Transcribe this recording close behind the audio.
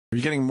Are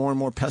you getting more and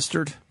more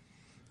pestered?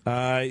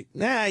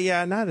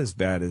 Yeah, not as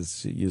bad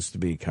as it used to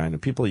be. Kind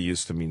of people are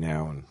used to me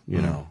now, and you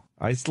know,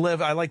 I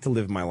like to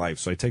live my life,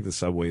 so I take the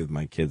subway with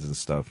my kids and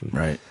stuff. And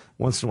right.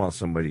 Once in a while,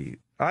 somebody.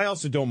 I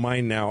also don't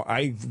mind now.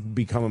 I've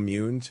become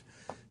immune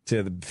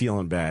to the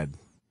feeling bad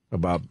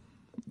about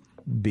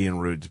being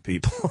rude to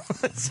people.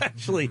 It's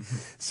actually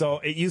so.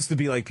 It used to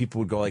be like people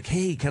would go like,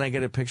 "Hey, can I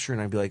get a picture?"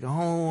 And I'd be like,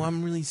 "Oh,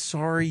 I'm really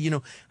sorry. You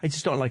know, I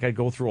just don't like." I'd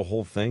go through a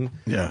whole thing.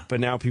 Yeah. But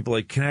now people are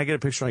like, "Can I get a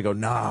picture?" And I go,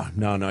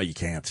 No, you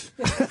can't.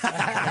 and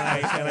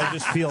I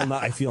just feel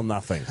I feel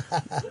nothing.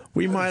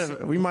 We might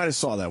have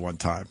saw that one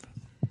time.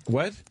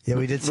 What? Yeah,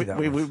 we did see that.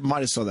 We might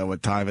have saw that one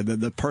time, and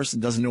the person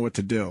doesn't know what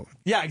to do.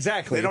 Yeah,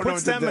 exactly. They don't It know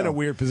puts what to them in do. a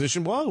weird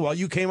position. Well,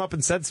 you came up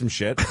and said some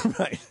shit.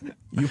 Right.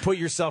 You put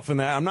yourself in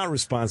that. I'm not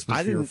responsible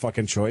for your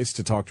fucking choice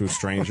to talk to a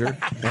stranger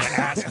and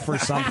ask for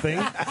something.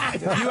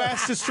 You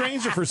asked a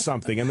stranger for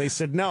something, and they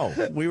said no.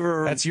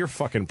 That's your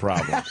fucking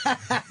problem.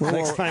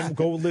 Next time,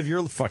 go live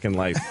your fucking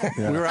life.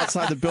 Yeah. We were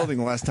outside the building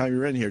the last time you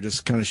were in here,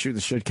 just kind of shooting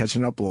the shit,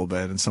 catching up a little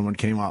bit, and someone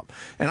came up.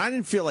 And I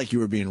didn't feel like you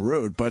were being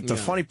rude, but the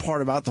funny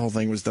part about the whole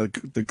thing was the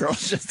girl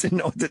just didn't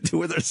know what to do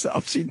with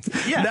herself. She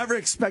never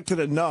expected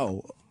a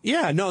no.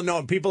 Yeah,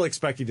 no. People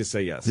expect you to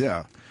say yes.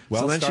 Yeah.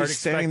 Well, so then start she's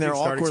standing there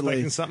start awkwardly,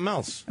 expecting something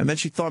else. and then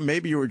she thought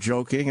maybe you were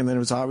joking, and then it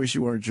was obvious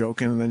you weren't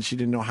joking, and then she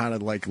didn't know how to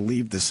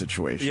leave the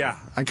situation. Yeah.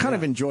 I kind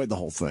of enjoyed the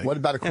whole thing. What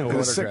about a quick in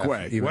autograph? a sick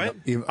way? What?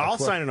 I'll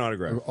sign an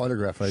autograph.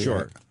 Autograph,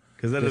 Sure.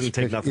 Because that doesn't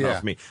take nothing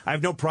off me. I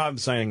have no problem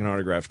signing an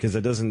autograph because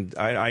it doesn't.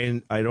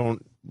 I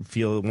don't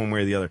feel one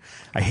way or the other.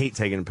 I hate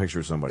taking a picture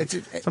of somebody. So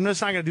I'm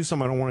just not going to do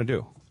something I don't want to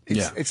do.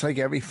 It's like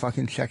every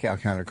fucking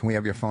checkout counter. Can we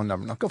have your phone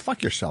number? No, go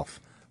fuck yourself.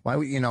 Why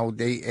would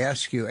they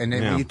ask you, and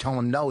then when you tell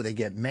them no, they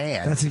get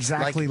mad. That's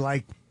exactly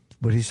like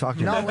what he's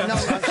talking about. No,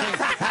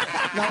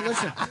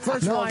 listen.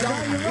 First of all,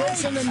 don't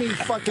listen to me,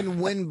 fucking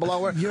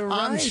windblower. You're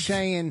right. I'm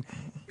saying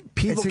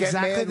people It's get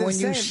exactly mad the when you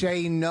same.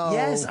 say no.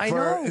 Yes, I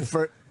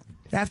know.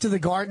 After the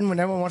garden, when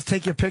everyone wants to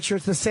take your picture,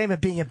 it's the same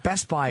at being at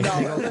Best Buy.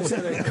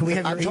 Can we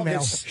have your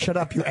email? Shut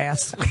up, you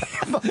ass.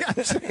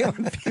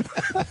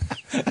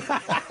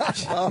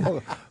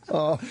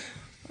 All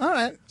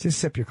right. Just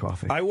sip your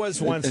coffee. I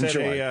was once at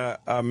a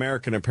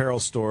American Apparel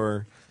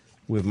store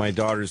with my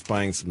daughters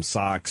buying some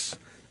socks,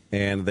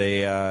 and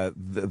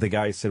the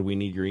guy said, "We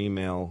need your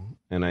email,"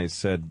 and I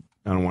said,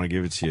 "I don't want to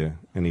give it to you,"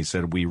 and he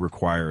said, "We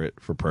require it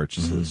for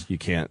purchases. You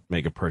can't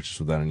make a purchase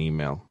without an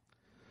email."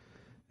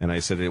 And I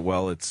said,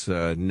 "Well, it's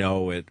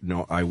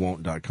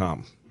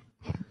no.iwon't.com."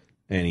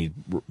 And he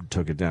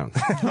took it down.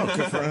 Oh,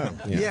 good for him.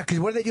 Yeah, because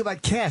what do they do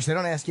about cash? They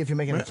don't ask you if you're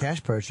making a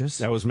cash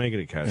purchase. I was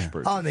making a cash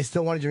purchase. Oh, and they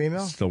still wanted your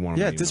email? Still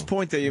wanted my at this email.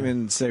 point, they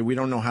even say, we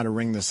don't know how to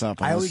ring this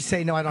up. I always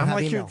say, no, I don't have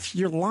email.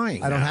 You're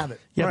lying. I don't now. have it.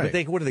 Yeah, Right.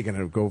 but what are they going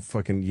to go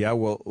fucking,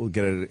 we'll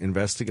get a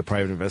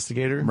private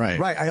investigator? Right.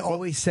 Right. I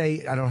always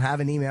say, I don't have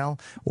an email,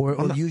 or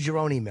use your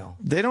own email.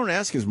 They don't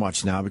ask as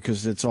much now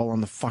because it's all on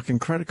the fucking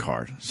credit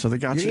card. So they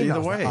got Your you either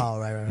email's way. not- Oh,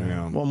 right.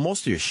 Yeah. Well,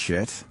 most of your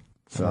shit.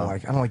 I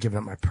don't like giving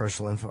up my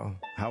personal info.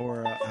 How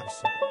are...